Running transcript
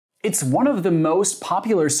It's one of the most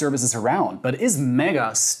popular services around, but is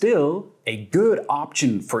Mega still a good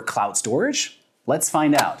option for cloud storage? Let's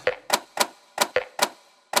find out.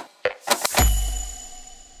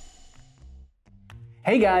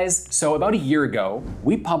 Hey guys, so about a year ago,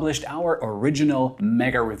 we published our original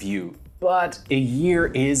Mega review. But a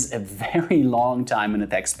year is a very long time in the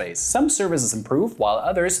tech space. Some services improve while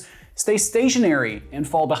others stay stationary and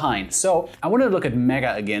fall behind. So I wanted to look at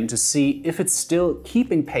Mega again to see if it's still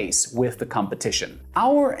keeping pace with the competition.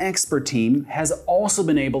 Our expert team has also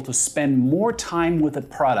been able to spend more time with the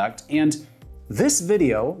product, and this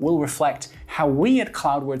video will reflect how we at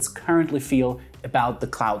CloudWords currently feel about the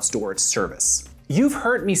cloud storage service. You've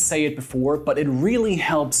heard me say it before, but it really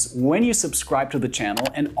helps when you subscribe to the channel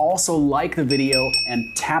and also like the video and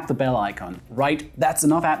tap the bell icon. Right, that's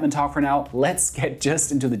enough admin talk for now. Let's get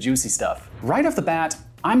just into the juicy stuff. Right off the bat,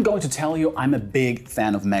 I'm going to tell you I'm a big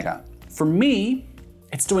fan of Mega. For me,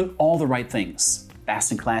 it's doing all the right things.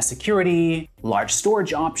 Best-in-class security, large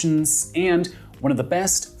storage options, and one of the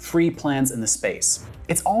best free plans in the space.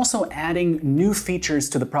 It's also adding new features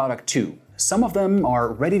to the product too. Some of them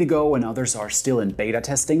are ready to go and others are still in beta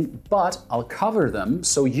testing, but I'll cover them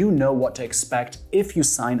so you know what to expect if you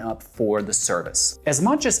sign up for the service. As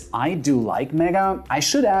much as I do like Mega, I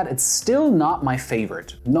should add it's still not my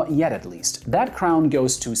favorite, not yet at least. That crown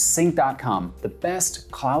goes to Sync.com, the best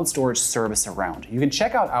cloud storage service around. You can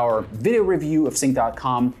check out our video review of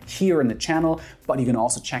Sync.com here in the channel, but you can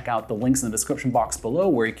also check out the links in the description box below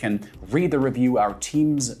where you can read the review our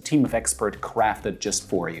team of experts crafted just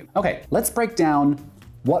for you. Okay, let's break down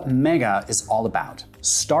what Mega is all about,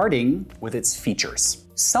 starting with its features.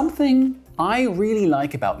 Something I really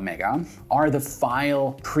like about Mega are the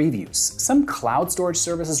file previews. Some cloud storage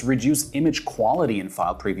services reduce image quality in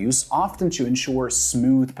file previews, often to ensure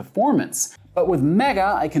smooth performance. But with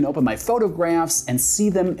Mega, I can open my photographs and see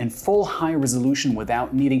them in full high resolution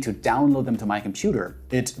without needing to download them to my computer.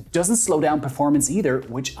 It doesn't slow down performance either,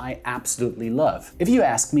 which I absolutely love. If you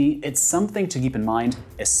ask me, it's something to keep in mind,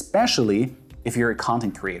 especially if you're a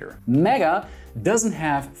content creator. Mega doesn't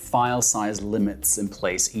have file size limits in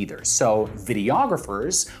place either, so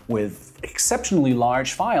videographers with exceptionally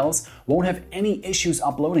large files won't have any issues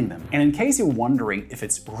uploading them. And in case you're wondering if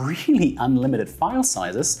it's really unlimited file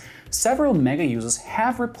sizes, several Mega users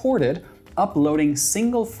have reported uploading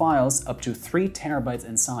single files up to 3 terabytes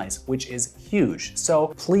in size, which is huge.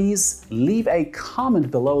 So please leave a comment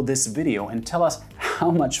below this video and tell us how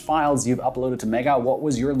much files you've uploaded to Mega. What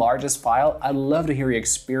was your largest file? I'd love to hear your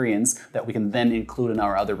experience that we can then include in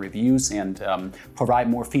our other reviews and provide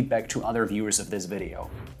more feedback to other viewers of this video.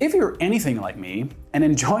 If you're anything like me and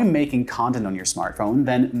enjoy making content on your smartphone,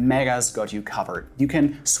 then Mega's got you covered. You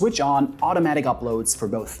can switch on automatic uploads for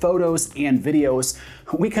both photos and videos.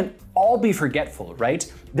 We can all be forgetful,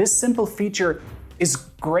 right? This simple feature is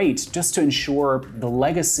great just to ensure the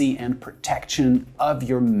legacy and protection of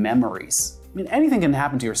your memories. I mean, anything can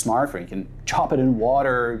happen to your smartphone. You can chop it in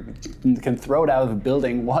water, you can throw it out of a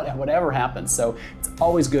building, whatever happens. So it's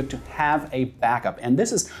always good to have a backup. And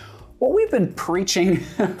this is what we've been preaching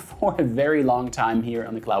for a very long time here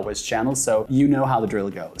on the CloudWords channel, so you know how the drill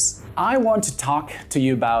goes. I want to talk to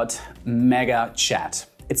you about Mega Chat.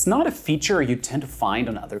 It's not a feature you tend to find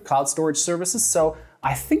on other cloud storage services, so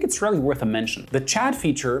I think it's really worth a mention. The chat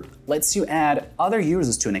feature lets you add other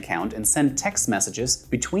users to an account and send text messages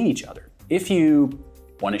between each other. If you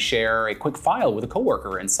want to share a quick file with a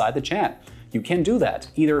coworker inside the chat, you can do that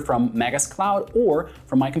either from Mega's cloud or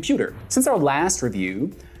from my computer. Since our last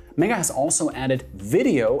review, Mega has also added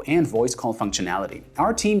video and voice call functionality.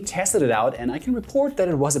 Our team tested it out and I can report that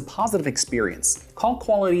it was a positive experience. Call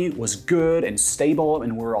quality was good and stable,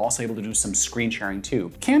 and we're also able to do some screen sharing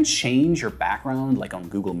too. Can't change your background like on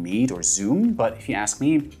Google Meet or Zoom, but if you ask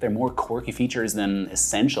me, they're more quirky features than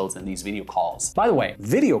essentials in these video calls. By the way,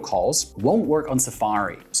 video calls won't work on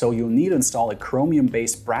Safari, so you'll need to install a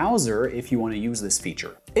Chromium-based browser if you want to use this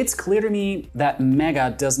feature. It's clear to me that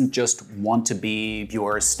Mega doesn't just want to be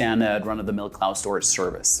your standard run-of-the-mill cloud storage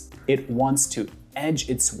service. It wants to edge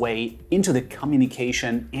its way into the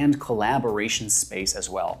communication and collaboration space as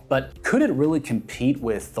well. But could it really compete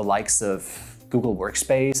with the likes of Google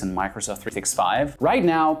Workspace and Microsoft 365? Right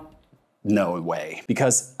now, no way.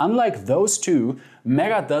 Because unlike those two,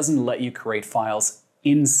 Mega doesn't let you create files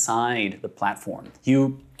inside the platform.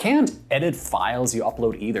 You can't edit files you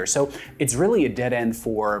upload either, so it's really a dead end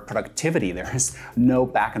for productivity. There's no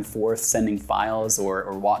back and forth sending files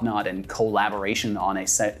or whatnot and collaboration on a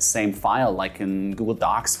same file like in Google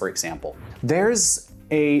Docs, for example. There's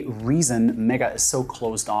a reason Mega is so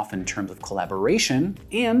closed off in terms of collaboration,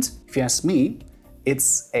 and if you ask me,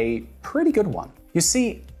 it's a pretty good one. You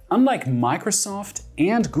see, Unlike Microsoft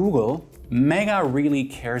and Google, Mega really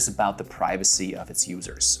cares about the privacy of its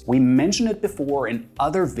users. We mentioned it before in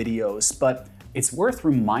other videos, but it's worth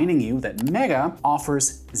reminding you that Mega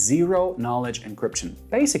offers zero-knowledge encryption.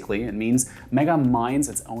 Basically, it means Mega minds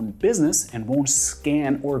its own business and won't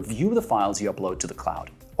scan or view the files you upload to the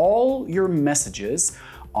cloud. All your messages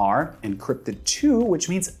are encrypted too, which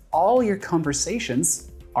means all your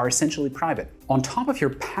conversations are essentially private. On top of your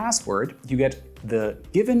password, you get the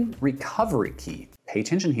given recovery key. Pay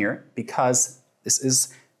attention here because this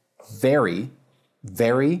is very,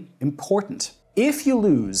 very important. If you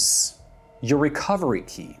lose your recovery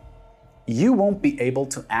key, you won't be able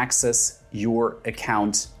to access your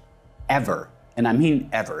account ever. And I mean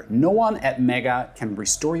ever. No one at Mega can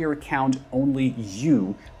restore your account, only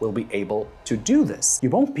you will be able to do this. You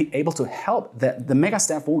won't be able to help, the Mega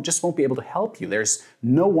staff won't be able to help you. There's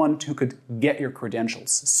no one who could get your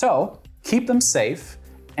credentials. So keep them safe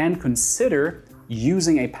and consider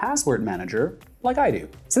using a password manager like I do.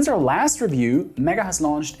 Since our last review, Mega has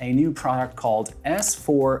launched a new product called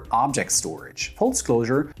S4 Object Storage. Full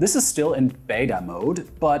disclosure, this is still in beta mode,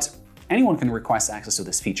 but anyone can request access to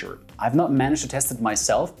this feature. I've not managed to test it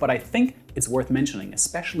myself, but I think it's worth mentioning,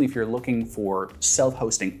 especially if you're looking for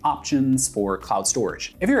self-hosting options for cloud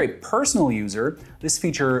storage. If you're a personal user, this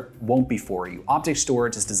feature won't be for you. Object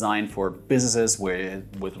storage is designed for businesses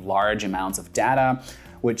with large amounts of data,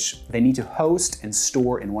 which they need to host and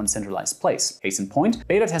store in one centralized place. Case in point,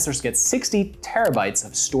 beta testers get 60 terabytes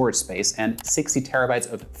of storage space and 60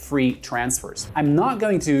 terabytes of free transfers. I'm not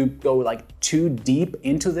going to go too deep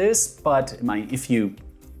into this, but if you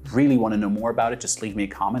really want to know more about it, just leave me a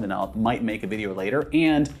comment and I might make a video later.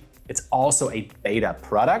 And it's also a beta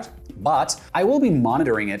product, but I will be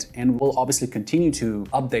monitoring it and we'll obviously continue to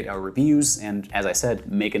update our reviews and, as I said,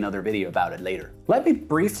 make another video about it later. Let me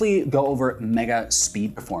briefly go over Mega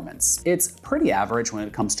speed performance. It's pretty average when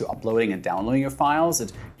it comes to uploading and downloading your files.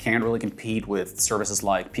 It can't really compete with services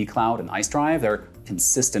like pCloud and iCDrive. They're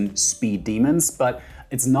consistent speed demons, but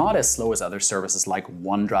it's not as slow as other services like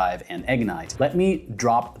OneDrive and Ignite. Let me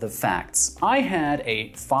drop the facts. I had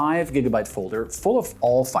a 5 GB folder full of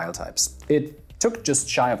all file types. It took just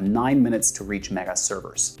shy of 9 minutes to reach Mega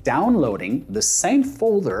servers. Downloading the same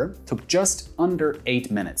folder took just under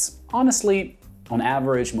 8 minutes. Honestly, on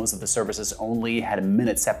average, most of the services only had a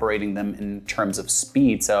minute separating them in terms of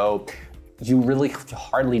speed, so you really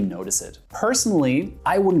hardly notice it. Personally,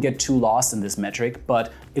 I wouldn't get too lost in this metric,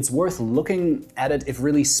 but it's worth looking at it if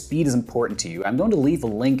really speed is important to you. I'm going to leave a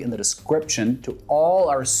link in the description to all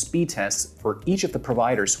our speed tests for each of the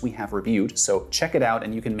providers we have reviewed, so check it out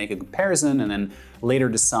and you can make a comparison and then later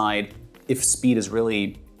decide if speed is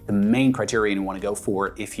really the main criterion you want to go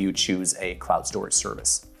for if you choose a cloud storage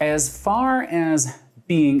service. As far as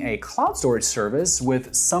being a cloud storage service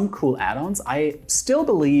with some cool add-ons, I still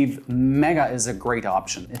believe Mega is a great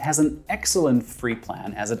option. It has an excellent free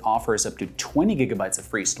plan as it offers up to 20 gigabytes of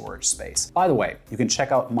free storage space. By the way, you can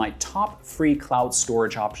check out my top free cloud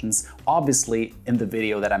storage options, obviously in the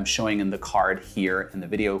video that I'm showing in the card here in the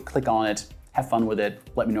video. Click on it. Have fun with it.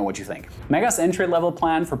 Let me know what you think. Mega's entry-level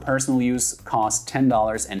plan for personal use costs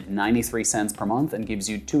 $10.93 per month and gives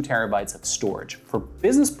you 2 terabytes of storage. For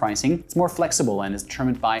business pricing, it's more flexible and is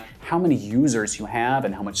determined by how many users you have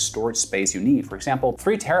and how much storage space you need. For example,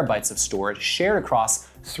 3 terabytes of storage shared across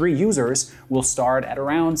 3 users will start at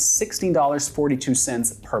around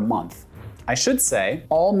 $16.42 per month. I should say,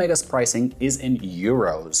 all Mega's pricing is in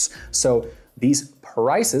euros, so these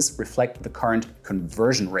prices reflect the current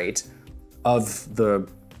conversion rate of the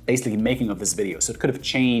basically making of this video. So it could have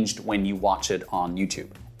changed when you watch it on YouTube.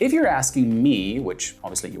 If you're asking me, which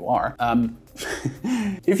obviously you are,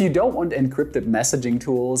 if you don't want encrypted messaging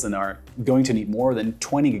tools and are going to need more than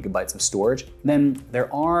 20 gigabytes of storage, then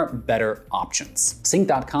there are better options.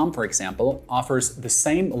 Sync.com, for example, offers the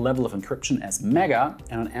same level of encryption as Mega,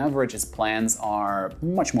 and on average its plans are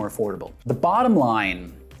much more affordable. The bottom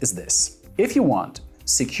line is this: if you want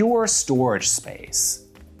secure storage space,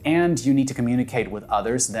 and you need to communicate with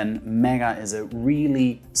others, then Mega is a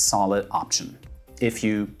really solid option. If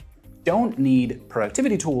you don't need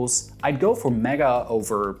productivity tools, I'd go for Mega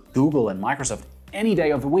over Google and Microsoft any day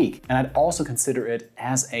of the week, and I'd also consider it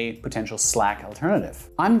as a potential Slack alternative.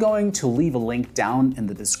 I'm going to leave a link down in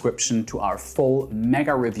the description to our full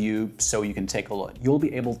Mega review so you can take a look. You'll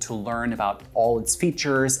be able to learn about all its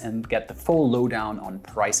features and get the full lowdown on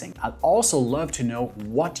pricing. I'd also love to know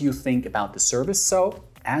what you think about the service, so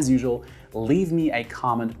as usual, leave me a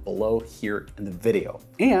comment below here in the video.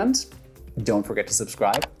 And don't forget to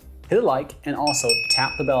subscribe, hit a like, and also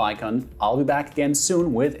tap the bell icon. I'll be back again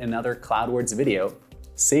soon with another CloudWords video.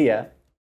 See ya!